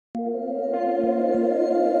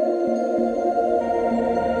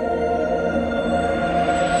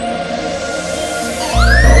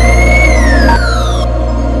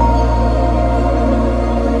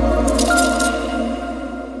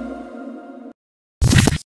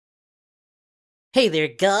Hey there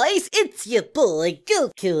guys, it's your boy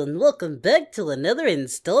Goku and welcome back to another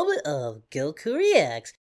installment of Goku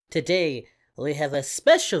Reacts. Today, we have a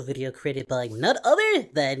special video created by none other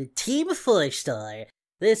than TeamFourStar.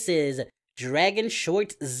 This is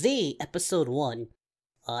DragonShortZ Episode 1.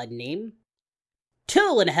 Odd name?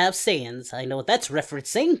 2 Half Saiyans, I know what that's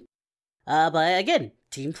referencing. But again,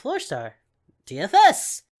 TeamFourStar.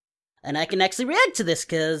 TFS. And I can actually react to this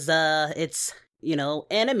cause, it's,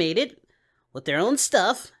 animated. With their own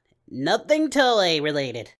stuff, nothing Toei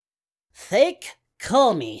related. Fake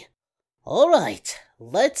Kami. Alright,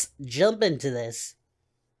 let's jump into this.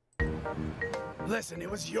 Listen,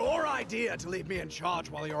 it was your idea to leave me in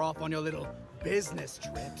charge while you're off on your little business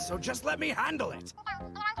trip, so just let me handle it.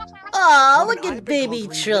 Aw, look at baby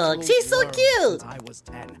Trunks, he's so cute! I was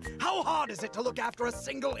 10. How hard is it to look after a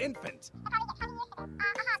single infant?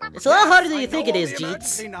 It's a lot harder than you think it is,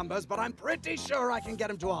 Jeets. Numbers, but I'm pretty sure I can get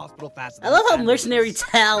him to a hospital faster. I love how Mercenary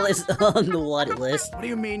Tal is on the wanted list. What do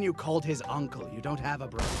you mean you called his uncle? You don't have a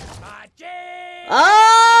brother.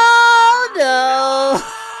 Oh no!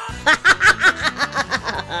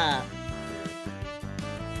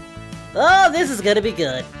 Oh, this is gonna be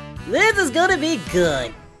good. This is gonna be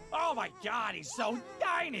good. Oh my god, he's so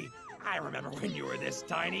tiny! I remember when you were this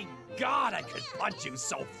tiny. God, I could punch you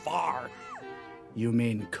so far. You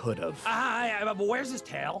mean could've? But where's his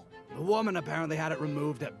tail? The woman apparently had it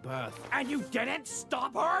removed at birth. And you didn't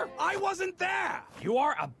stop her? I wasn't there! You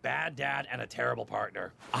are a bad dad and a terrible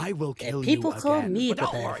partner. I will kill you People call again. me the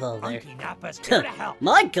But bad father. Unky Nappa's here to help.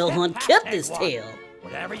 My Gohan Get kept past his Egg tail. One.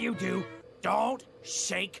 Whatever you do, don't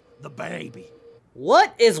shake the baby.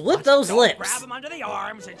 What is with those Don't lips? grab him under the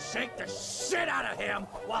arms and shake the shit out of him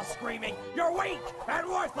while screaming, "You're weak and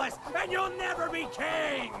worthless, and you'll never be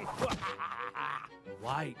king!"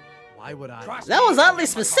 Why would I? Trust That me, was oddly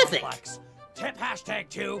it's specific. complex. Tip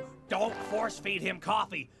 #2, don't force feed him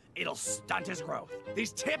coffee. It'll stunt his growth.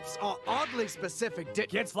 These tips are oddly specific.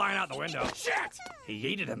 Kid's flying out the window. Shit! He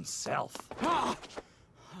ate it himself.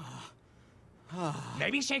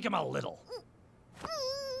 Maybe shake him a little.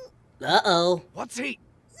 Uh-oh. What's he?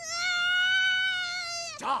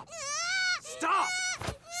 Stop! Stop!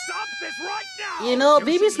 Stop this right now! You know, You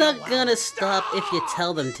baby's should be not allowed. gonna stop if you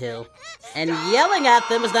tell them to. And yelling at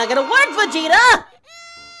them is not gonna work, Vegeta!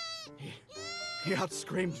 He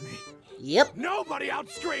outscreamed me. Yep, Nobody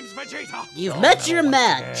outscreams Vegeta! you've met your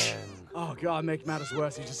match. Oh god, make matters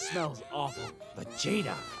worse, he just smells awful.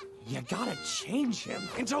 Vegeta, you gotta change him.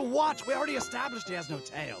 Into what? We already established he has no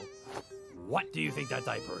tail. What do you think that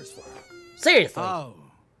diaper is for? Seriously. Oh.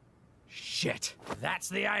 Shit. That's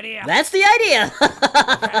the idea. That's the idea.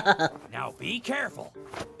 Okay, now be careful.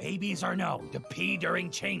 Babies are known to pee during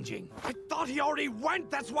changing. I thought he already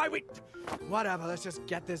went, that's why we... Whatever, let's just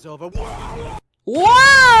get this over.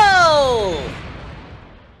 Whoa!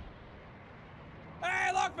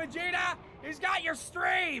 Hey, look, Vegeta! He's got your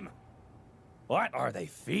stream! What are they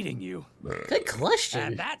feeding you? Good question.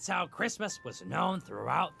 And that's how Christmas was known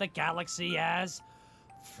throughout the galaxy as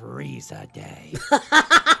Frieza Day.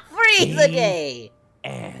 Frieza Day!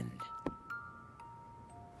 End.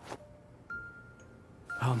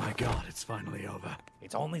 Oh my god, it's finally over.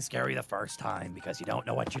 It's only scary the first time because you don't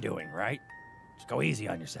know what you're doing, right? Just go easy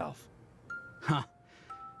on yourself. Huh.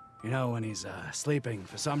 You know, when he's sleeping,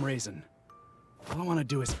 for some reason, all I want to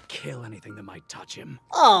do is kill anything that might touch him.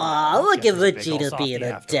 Aw, look at Get this big ol' Vegeta being softy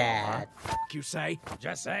a after all, dad. You say?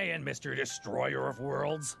 Just saying, Mr. Destroyer of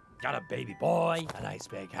Worlds. Got a baby boy, a nice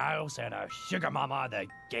big house, and a sugar mama that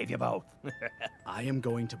gave you both. I am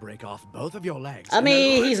going to break off both of your legs. I and then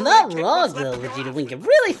mean, he's literally not kick wrong what's though, left of your Vegeta, ass. when you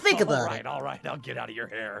really think about it. All right, I'll get out of your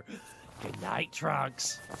hair. Good night,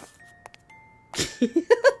 Trunks.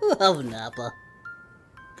 Love Nappa.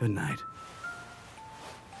 Good night.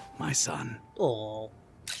 My son. Aw.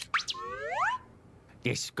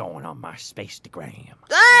 This going on my Spacegram.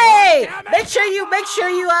 Hey! damn it! Make sure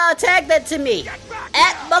you tag that to me.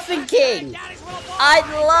 At Muffin King. I'd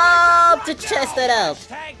love to test that out.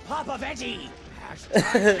 Hashtag Papa Veggie.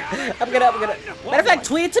 I'm gonna. Matter of fact,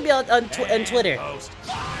 tweet it to me on Twitter. Post.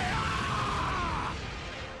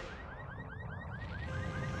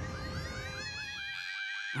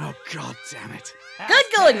 Oh god damn it. Good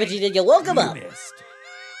going, Vegeta. You're welcome You up. missed.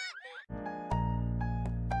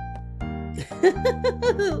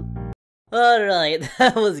 Alright,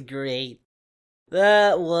 that was great.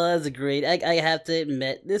 That was great. I have to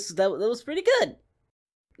admit, that was pretty good.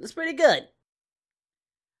 That's pretty good.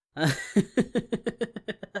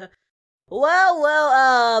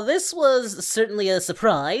 Well, this was certainly a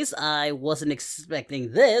surprise. I wasn't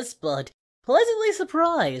expecting this, but pleasantly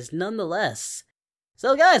surprised nonetheless.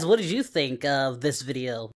 So guys, what did you think of this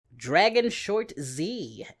video?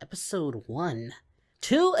 DragonShortZ, Episode 1.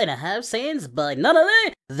 2.5 Saiyans by none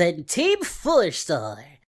other than TeamFourStar.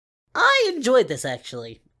 I enjoyed this,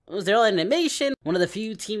 actually. It was their own animation, one of the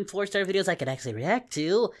few TeamFourStar videos I could actually react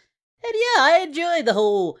to. And yeah, I enjoyed the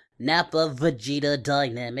whole Nappa-Vegeta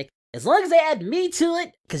dynamic. As long as they add me to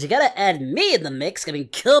it, because you gotta add me in the mix, I mean,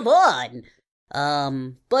 come on!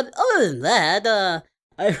 But other than that,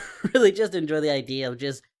 I really just enjoy the idea of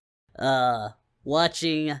just,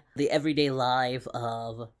 watching the everyday life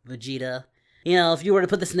of Vegeta. You know, if you were to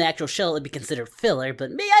put this in the actual show, it would be considered filler, but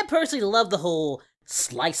me, I personally love the whole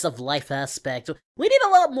slice of life aspect. We need a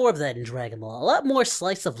lot more of that in Dragon Ball, a lot more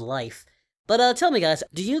slice of life. But tell me guys,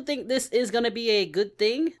 do you think this is gonna be a good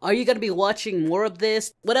thing? Are you gonna be watching more of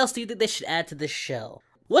this? What else do you think they should add to this show?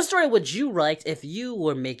 What story would you write if you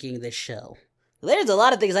were making this show? There's a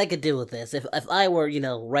lot of things I could do with this if I were, you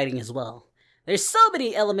know, writing as well. There's so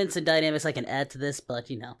many elements and dynamics I can add to this,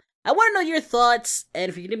 but you know. I want to know your thoughts, and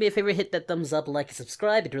if you can do me a favor, hit that thumbs up, like, and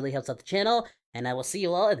subscribe. It really helps out the channel, and I will see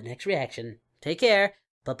you all in the next reaction. Take care.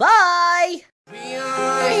 Bye-bye! We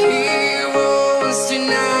are heroes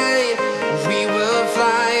tonight.